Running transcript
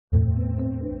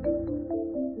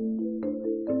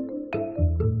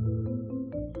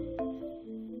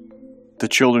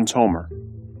Children's Homer,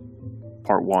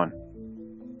 Part 1.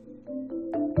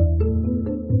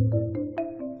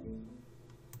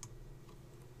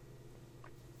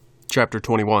 Chapter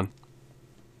 21.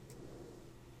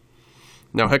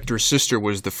 Now Hector's sister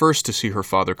was the first to see her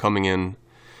father coming in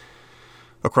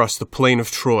across the plain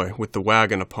of Troy with the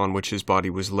wagon upon which his body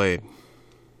was laid.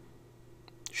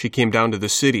 She came down to the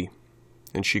city,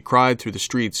 and she cried through the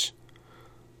streets,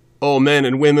 "O men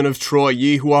and women of Troy,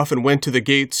 ye who often went to the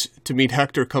gates to meet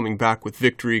Hector coming back with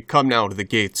victory, come now to the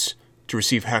gates to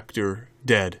receive Hector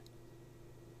dead."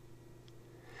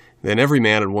 Then every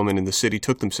man and woman in the city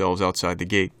took themselves outside the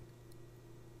gate.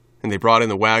 And they brought in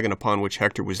the wagon upon which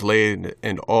Hector was laid,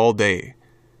 and all day,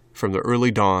 from the early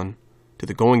dawn to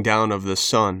the going down of the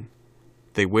sun,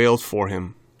 they wailed for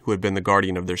him who had been the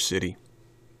guardian of their city.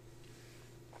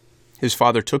 His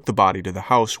father took the body to the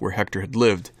house where Hector had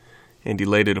lived, and he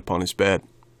laid it upon his bed.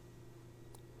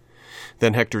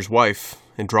 Then Hector's wife,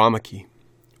 Andromache,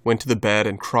 went to the bed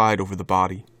and cried over the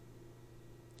body.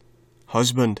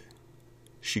 "Husband,"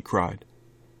 she cried,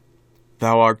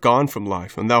 "thou art gone from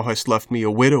life, and thou hast left me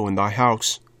a widow in thy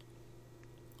house.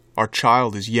 Our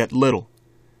child is yet little,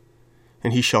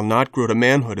 and he shall not grow to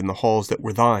manhood in the halls that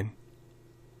were thine.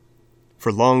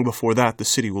 For long before that the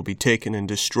city will be taken and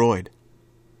destroyed.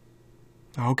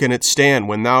 How can it stand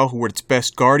when thou who wert its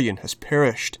best guardian hast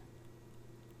perished?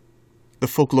 The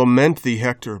folk lament thee,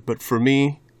 Hector, but for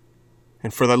me,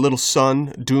 and for thy little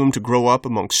son, doomed to grow up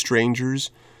among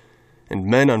strangers, and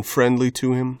men unfriendly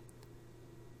to him,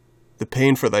 the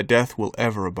pain for thy death will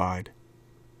ever abide."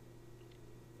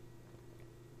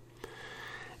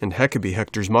 And Hecabe,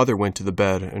 Hector's mother, went to the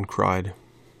bed and cried,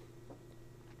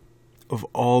 "Of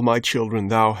all my children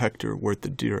thou, Hector, wert the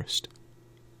dearest.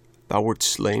 Thou wert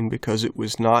slain because it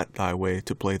was not thy way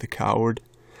to play the coward.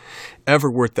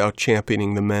 Ever wert thou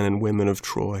championing the men and women of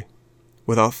Troy,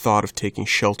 without thought of taking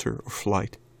shelter or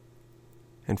flight.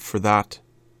 And for that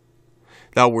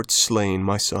thou wert slain,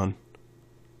 my son.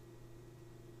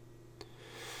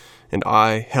 And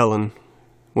I, Helen,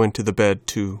 went to the bed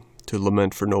too, to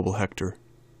lament for noble Hector.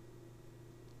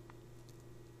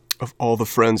 Of all the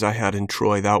friends I had in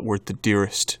Troy, thou wert the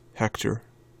dearest, Hector,"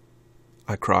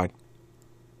 I cried.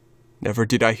 "Never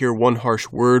did I hear one harsh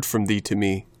word from thee to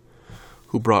me,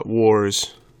 who brought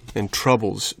wars and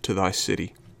troubles to thy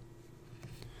city.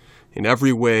 In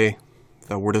every way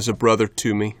thou wert as a brother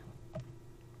to me.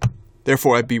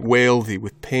 Therefore I bewail thee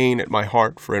with pain at my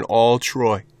heart, for in all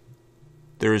Troy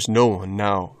there is no one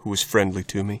now who is friendly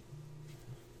to me."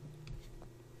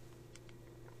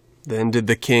 Then did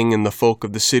the king and the folk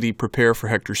of the city prepare for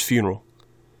Hector's funeral.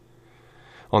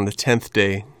 On the 10th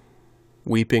day,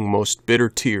 weeping most bitter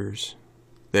tears,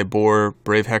 they bore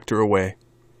brave Hector away,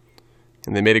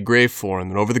 and they made a grave for him,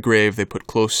 and over the grave they put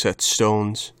close-set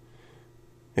stones,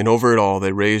 and over it all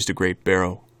they raised a great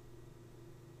barrow.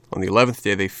 On the 11th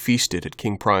day they feasted at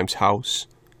King Priam's house,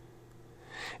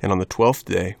 and on the 12th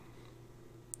day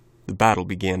the battle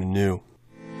began anew.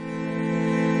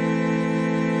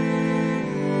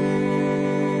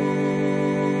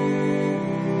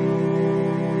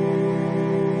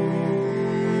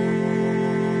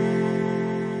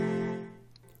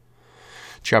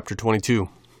 Chapter 22.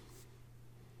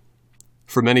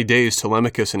 For many days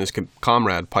Telemachus and his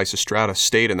comrade Pisistratus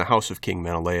stayed in the house of King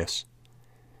Menelaus.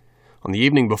 On the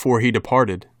evening before he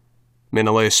departed,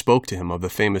 Menelaus spoke to him of the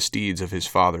famous deeds of his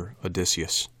father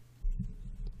Odysseus.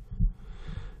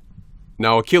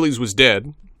 "Now Achilles was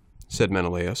dead," said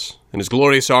Menelaus, "and his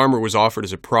glorious armor was offered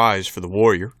as a prize for the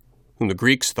warrior, whom the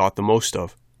Greeks thought the most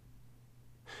of.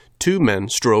 2 men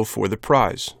strove for the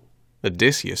prize,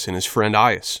 Odysseus and his friend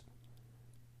Aias.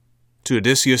 To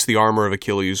Odysseus the armor of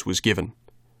Achilles was given,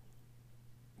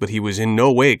 but he was in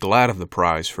no way glad of the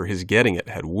prize, for his getting it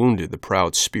had wounded the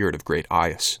proud spirit of great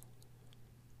Aias.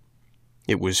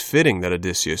 It was fitting that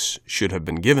Odysseus should have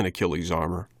been given Achilles'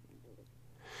 armor,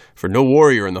 for no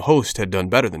warrior in the host had done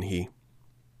better than he.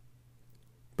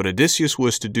 But Odysseus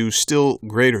was to do still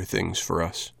greater things for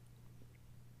us.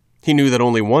 He knew that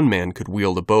only one man could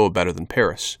wield a bow better than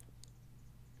Paris,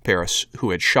 who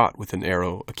had shot with an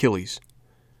arrow Achilles,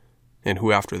 and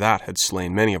who after that had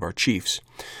slain many of our chiefs.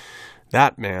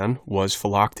 That man was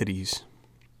Philoctetes.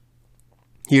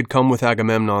 He had come with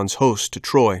Agamemnon's host to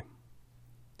Troy.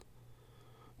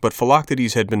 But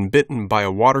Philoctetes had been bitten by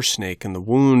a water snake, and the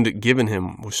wound given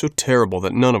him was so terrible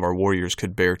that none of our warriors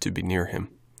could bear to be near him.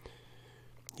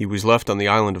 He was left on the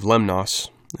island of Lemnos,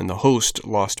 and the host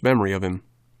lost memory of him.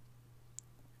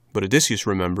 But Odysseus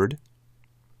remembered,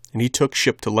 and he took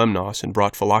ship to Lemnos and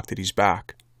brought Philoctetes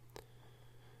back.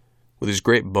 With his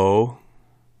great bow,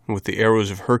 and with the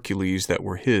arrows of Hercules that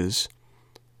were his,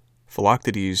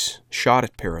 Philoctetes shot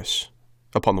at Paris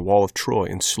upon the wall of Troy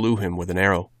and slew him with an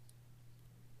arrow.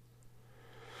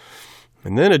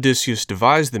 And then Odysseus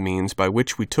devised the means by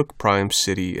which we took Priam's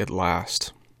city at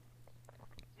last.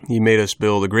 He made us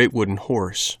build a great wooden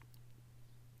horse.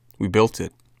 We built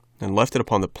it and left it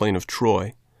upon the plain of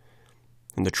Troy,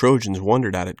 and the Trojans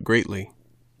wondered at it greatly.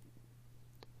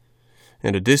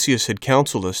 And Odysseus had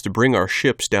counseled us to bring our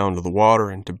ships down to the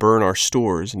water and to burn our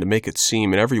stores and to make it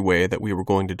seem in every way that we were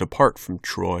going to depart from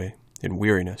Troy in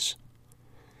weariness.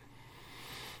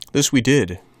 This we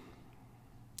did,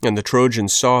 and the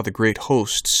Trojans saw the great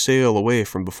host sail away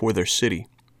from before their city,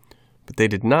 but they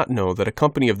did not know that a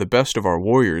company of the best of our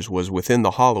warriors was within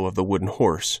the hollow of the wooden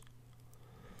horse.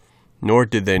 Nor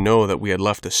did they know that we had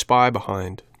left a spy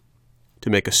behind to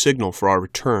make a signal for our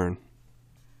return.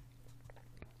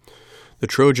 The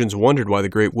Trojans wondered why the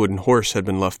great wooden horse had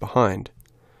been left behind,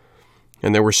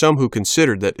 and there were some who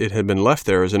considered that it had been left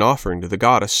there as an offering to the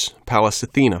goddess Pallas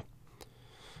Athena,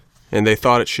 and they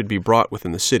thought it should be brought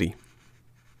within the city.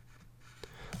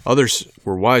 Others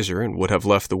were wiser and would have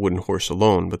left the wooden horse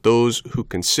alone, but those who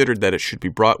considered that it should be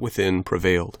brought within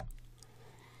prevailed.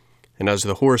 And as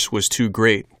the horse was too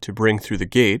great to bring through the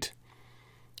gate,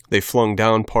 they flung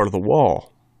down part of the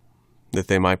wall, that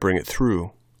they might bring it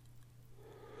through.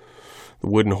 The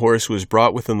wooden horse was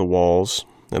brought within the walls,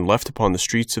 and left upon the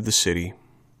streets of the city,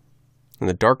 and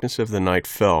the darkness of the night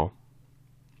fell.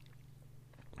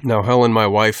 Now Helen, my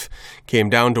wife, came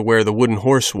down to where the wooden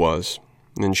horse was,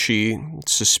 and she,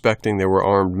 suspecting there were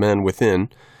armed men within,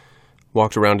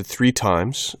 walked around it 3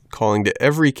 times, calling to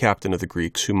every captain of the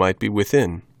Greeks who might be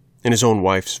within, in his own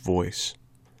wife's voice.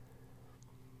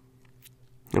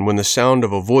 And when the sound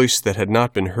of a voice that had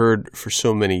not been heard for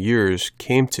so many years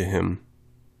came to him,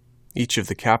 each of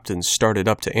the captains started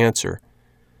up to answer.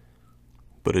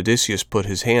 But Odysseus put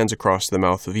his hands across the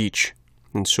mouth of each,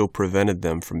 and so prevented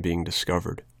them from being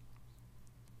discovered.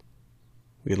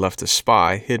 We had left a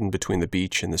spy hidden between the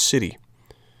beach and the city.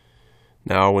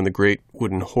 Now, when the great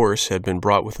wooden horse had been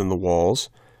brought within the walls,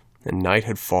 and night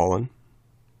had fallen,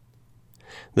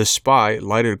 the spy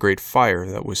lighted a great fire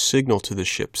that was signal to the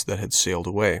ships that had sailed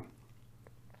away.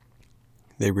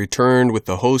 They returned with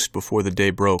the host before the day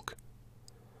broke.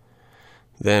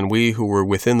 Then we who were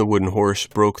within the wooden horse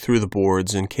broke through the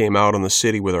boards and came out on the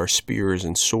city with our spears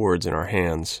and swords in our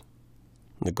hands.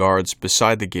 And the guards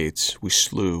beside the gates we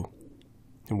slew,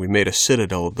 and we made a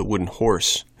citadel of the wooden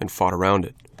horse and fought around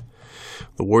it.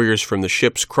 The warriors from the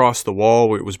ships crossed the wall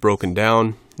where it was broken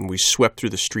down, and we swept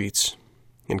through the streets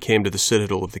and came to the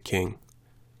citadel of the king.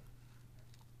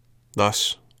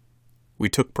 Thus we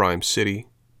took Priam's city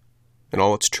and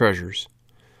all its treasures,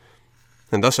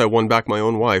 and thus I won back my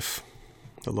own wife,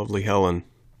 the lovely Helen.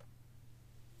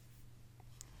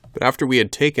 But after we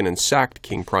had taken and sacked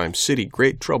King Priam's city,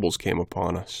 great troubles came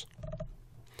upon us.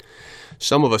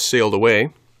 Some of us sailed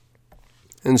away,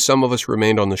 and some of us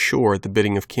remained on the shore at the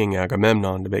bidding of King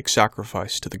Agamemnon to make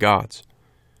sacrifice to the gods.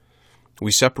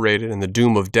 We separated, and the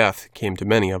doom of death came to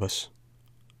many of us.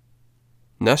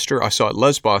 Nestor I saw at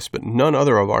Lesbos, but none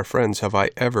other of our friends have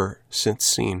I ever since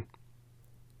seen.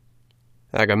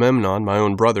 Agamemnon, my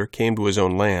own brother, came to his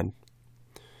own land.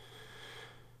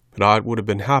 But I would have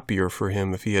been happier for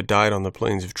him if he had died on the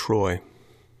plains of Troy,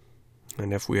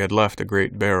 and if we had left a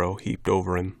great barrow heaped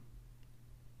over him.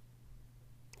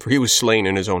 For he was slain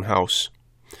in his own house,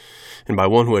 and by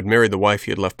one who had married the wife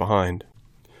he had left behind.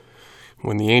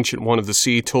 When the Ancient One of the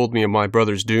Sea told me of my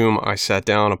brother's doom, I sat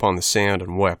down upon the sand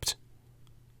and wept,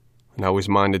 and I was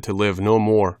minded to live no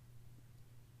more,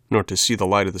 nor to see the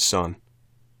light of the sun.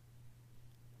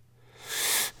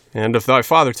 And of thy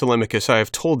father Telemachus I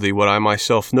have told thee what I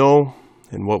myself know,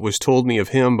 and what was told me of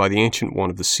him by the Ancient One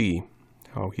of the Sea,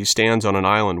 how he stands on an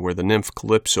island where the nymph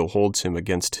Calypso holds him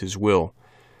against his will.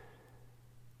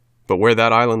 But where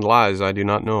that island lies I do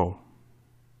not know.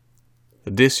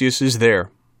 Odysseus is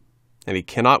there, and he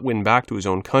cannot win back to his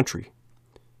own country,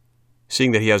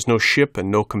 seeing that he has no ship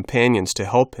and no companions to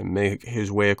help him make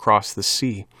his way across the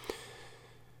sea.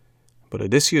 But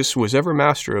Odysseus was ever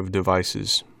master of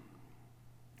devices,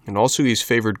 and also he is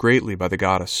favored greatly by the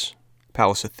goddess,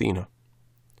 Pallas Athena.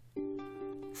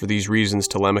 For these reasons,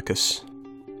 Telemachus,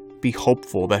 be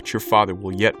hopeful that your father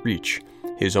will yet reach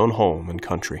his own home and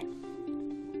country.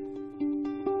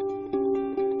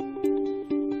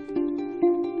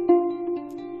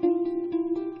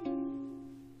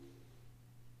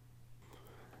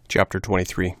 Chapter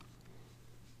 23.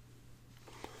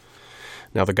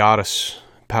 Now the goddess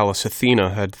Pallas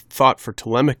Athena had thought for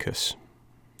Telemachus,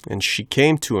 and she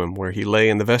came to him where he lay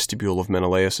in the vestibule of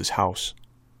Menelaus' house.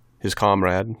 His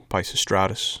comrade,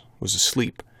 Pisistratus, was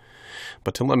asleep,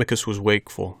 but Telemachus was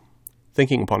wakeful,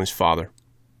 thinking upon his father.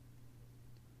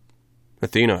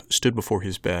 Athena stood before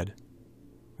his bed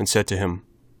and said to him,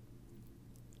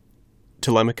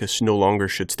 Telemachus, no longer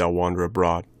shouldst thou wander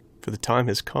abroad, for the time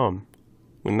has come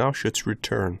when thou shouldst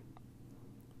return.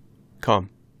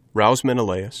 Come, rouse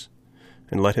Menelaus,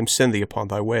 and let him send thee upon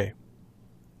thy way.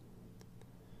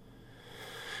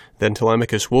 Then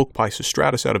Telemachus woke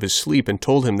Pisistratus out of his sleep and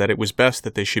told him that it was best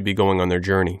that they should be going on their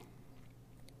journey.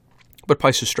 But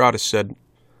Pisistratus said,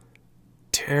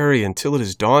 Tarry until it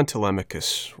is dawn,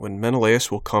 Telemachus, when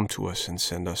Menelaus will come to us and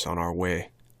send us on our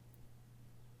way.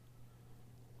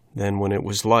 Then when it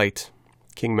was light,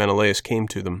 King Menelaus came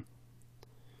to them.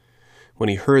 When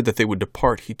he heard that they would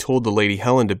depart, he told the lady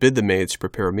Helen to bid the maids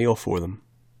prepare a meal for them.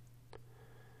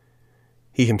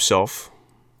 He himself,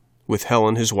 with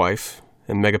Helen his wife,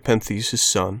 and Megapenthes his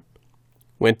son,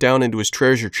 went down into his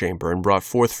treasure chamber and brought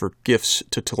forth for gifts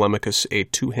to Telemachus a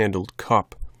two-handled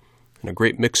cup and a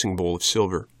great mixing bowl of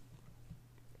silver.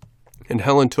 And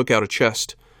Helen took out a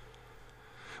chest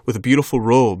with a beautiful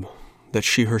robe that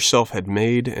she herself had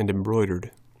made and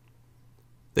embroidered.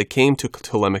 They came to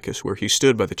Telemachus, where he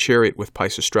stood by the chariot with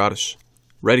Pisistratus,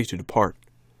 ready to depart.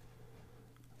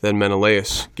 Then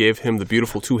Menelaus gave him the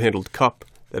beautiful two-handled cup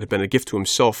that had been a gift to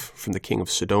himself from the king of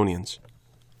Sidonians.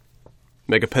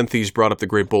 Megapenthes brought up the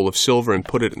great bowl of silver and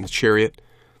put it in the chariot,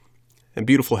 and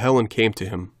beautiful Helen came to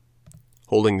him,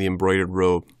 holding the embroidered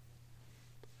robe.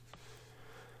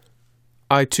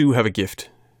 I too have a gift,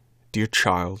 dear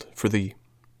child, for thee,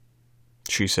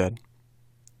 she said.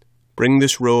 Bring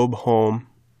this robe home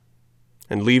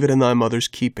and leave it in thy mother's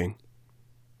keeping.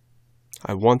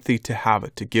 I want thee to have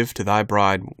it to give to thy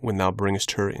bride when thou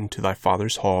bringest her into thy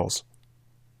father's halls.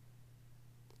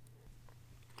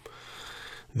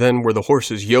 Then were the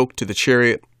horses yoked to the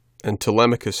chariot, and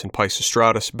Telemachus and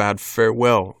Pisistratus bade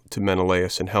farewell to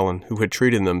Menelaus and Helen, who had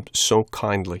treated them so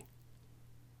kindly.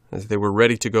 As they were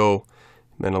ready to go,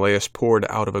 Menelaus poured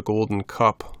out of a golden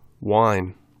cup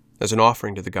wine as an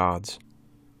offering to the gods.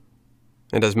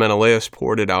 And as Menelaus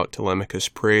poured it out, Telemachus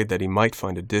prayed that he might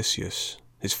find Odysseus,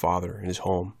 his father, in his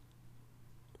home.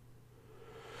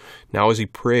 Now as he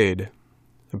prayed,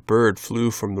 a bird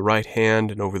flew from the right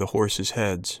hand and over the horses'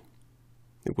 heads.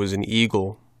 It was an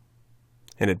eagle,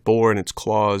 and it bore in its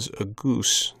claws a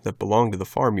goose that belonged to the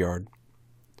farmyard.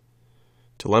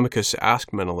 Telemachus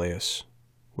asked Menelaus,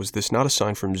 was this not a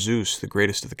sign from Zeus, the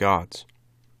greatest of the gods?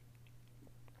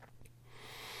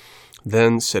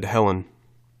 Then said Helen,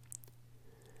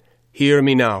 Hear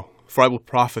me now, for I will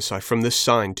prophesy from this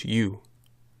sign to you.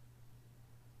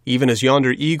 Even as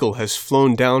yonder eagle has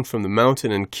flown down from the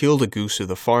mountain and killed a goose of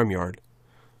the farmyard,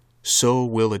 so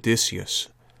will Odysseus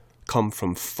come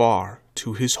from far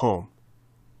to his home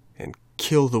and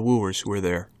kill the wooers who are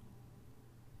there.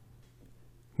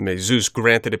 May Zeus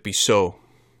grant that it be so,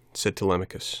 said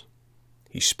Telemachus.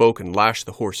 He spoke and lashed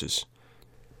the horses,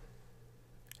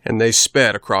 and they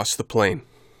sped across the plain.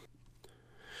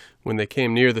 When they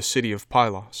came near the city of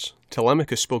Pylos,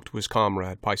 Telemachus spoke to his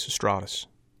comrade Pisistratus,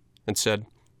 and said,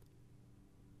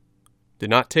 Do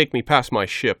not take me past my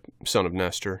ship, son of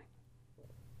Nestor.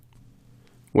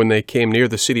 When they came near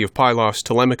the city of Pylos,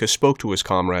 Telemachus spoke to his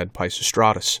comrade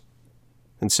Pisistratus,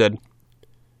 and said,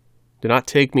 Do not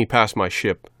take me past my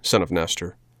ship, son of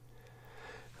Nestor.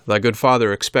 Thy good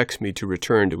father expects me to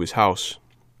return to his house,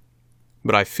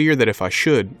 but I fear that if I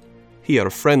should, he out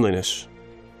of friendliness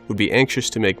would be anxious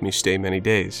to make me stay many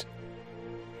days.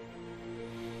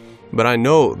 But I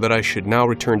know that I should now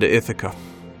return to Ithaca.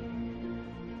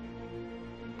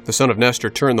 The son of Nestor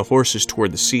turned the horses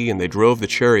toward the sea, and they drove the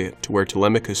chariot to where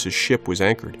Telemachus' ship was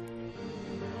anchored.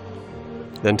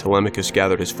 Then Telemachus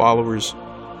gathered his followers,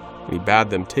 and he bade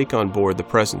them take on board the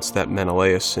presents that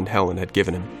Menelaus and Helen had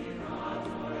given him.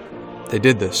 They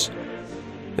did this,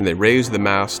 and they raised the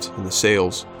mast and the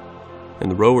sails,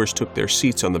 and the rowers took their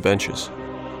seats on the benches.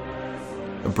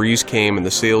 A breeze came, and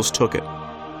the sails took it,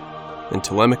 and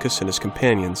Telemachus and his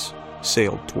companions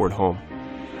sailed toward home.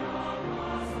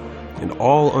 And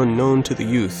all unknown to the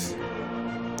youth,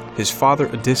 his father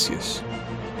Odysseus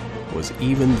was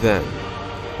even then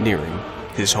nearing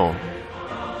his home.